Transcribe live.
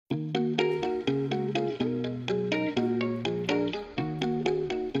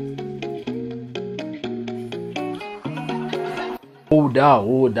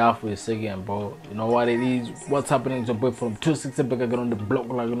hold out for a second, bro. You know what it is? What's happening? It's your boy from 260 back again on the block.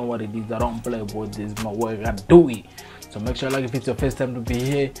 Like, you know what it is? I don't play, boy. This is my work. I do it. So make sure, like, if it's your first time to be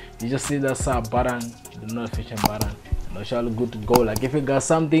here, you just see that sub button, the notification button, and make sure you're good to go. Like, if you got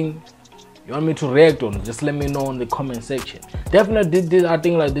something you want me to react on, just let me know in the comment section. Definitely did this. I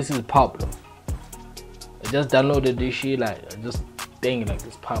think like this is Pablo. I just downloaded this shit. Like, I just think like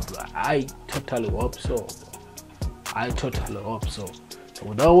it's Pablo. I totally hope so, bro. I totally hope so. So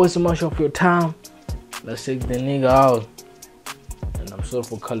without wasting much of your time, let's take the nigga out. And I'm sorry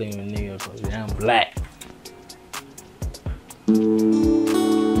for calling him a nigga because I am black.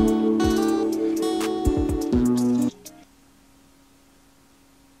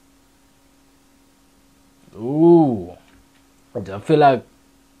 Ooh, I feel like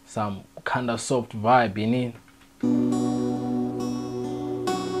some kind of soft vibe in it.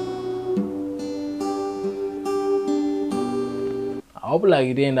 I hope like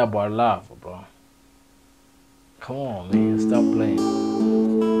it ain't about love, bro. Come on, man, stop playing.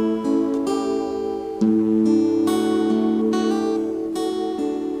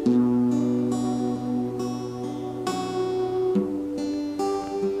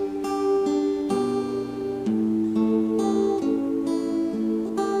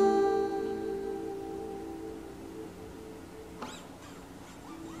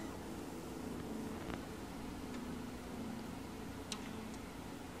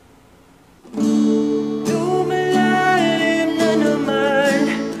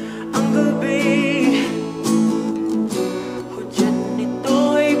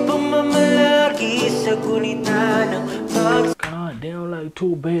 God damn, like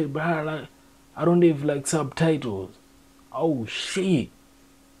too bad, bro. Like I don't even like subtitles. Oh shit.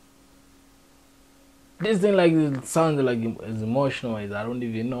 This thing like it sounds like it's emotional as I don't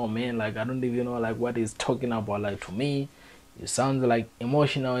even know, man. Like I don't even know like what he's talking about. Like to me, it sounds like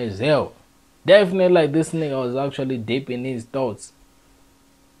emotional as hell. Definitely like this nigga was actually deep in his thoughts.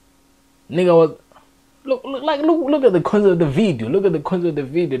 Nigga was look at the concept of the video. Look at the concept of the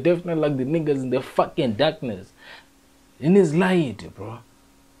video. Definitely like the niggas in the fucking darkness. In his light, bro.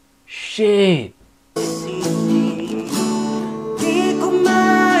 Shit.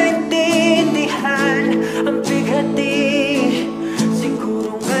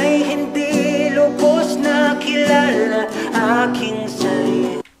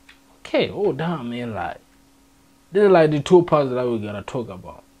 Okay, oh damn, man, like this is like the two parts that we're gonna talk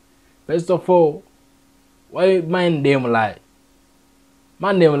about. First of all, why my name like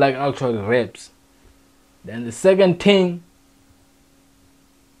actually raps. Then the second thing,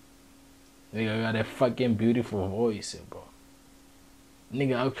 nigga got a fucking beautiful voice, bro.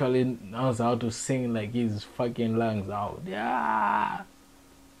 Nigga actually knows how to sing like his fucking lungs out. Yeah.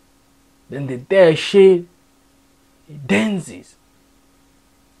 Then the third shit, he dances.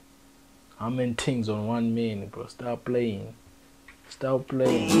 How many things on 1 minute, bro? Stop playing. Stop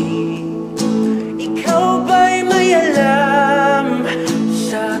playing. Ikaw ba'y may alam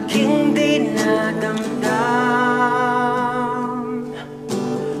sa aking dinadamdam?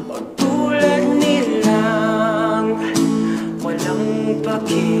 O tulad nilang walang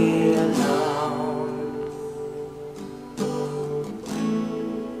pakialam?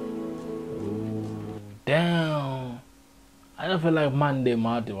 Damn. I just feel like Monday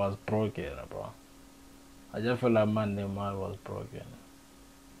Marty was broken, bro. I just feel like Monday Marty was broken.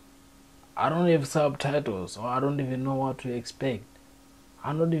 I don't have subtitles, so I don't even know what to expect.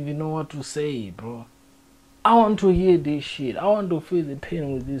 I don't even know what to say, bro. I want to hear this shit. I want to feel the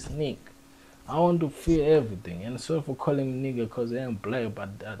pain with this nigga. I want to feel everything. And sorry for calling him nigga because I am black,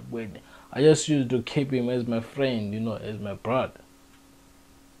 but that way I just used to keep him as my friend, you know, as my brother.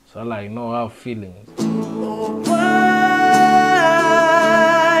 So I like know our feelings.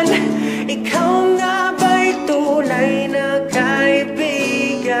 Ikaw nga ba'y tunay na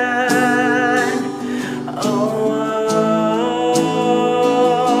kaibigan?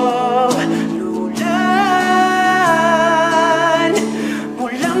 Lulan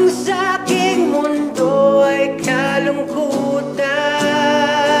mulang sa aking mundo ay kalungkutan.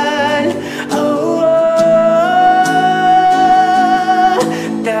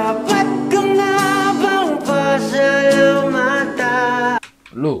 Dapat ka nga bang pasalamatan?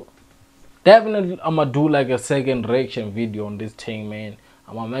 Look. Definitely, I'ma do like a second reaction video on this thing, man.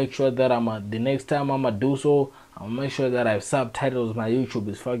 I'ma make sure that the next time I'ma do so, I'ma make sure that I have subtitles. My YouTube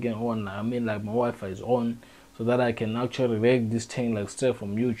is fucking on. I mean, like my Wi-Fi is on, so that I can actually react this thing like straight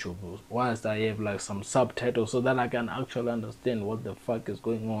from YouTube. Whilst I have like some subtitles, so that I can actually understand what the fuck is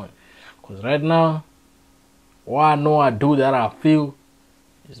going on. Cause right now, what I know I do that I feel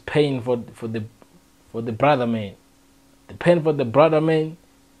is paying for the brother, man. The pain for the brother, man,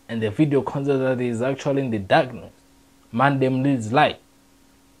 and the video concept that is actually in the darkness. Man, them needs light.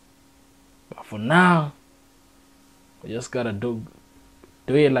 But for now, we just gotta do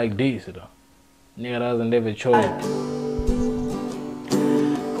it like this, you know. Nigga doesn't have a choice.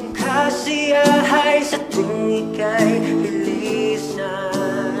 Kung kasiyahay sa tuwing ika'y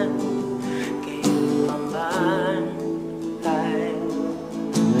bilisan, kayo paman ay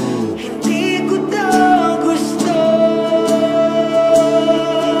hindi ko daw gusto.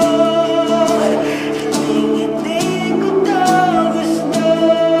 Hindi ko daw gusto.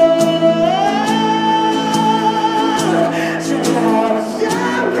 Salamat sa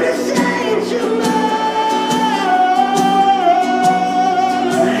presensya mo.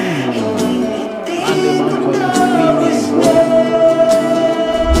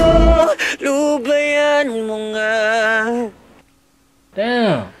 Lubayan mo nga.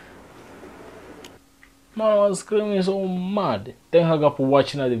 Damn. Man, I was screaming so mad. Thank you for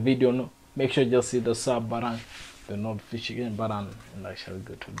watching the video. No? Make sure you just hit the sub button, the notification button, and I shall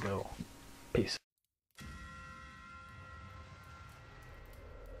go to go. Peace.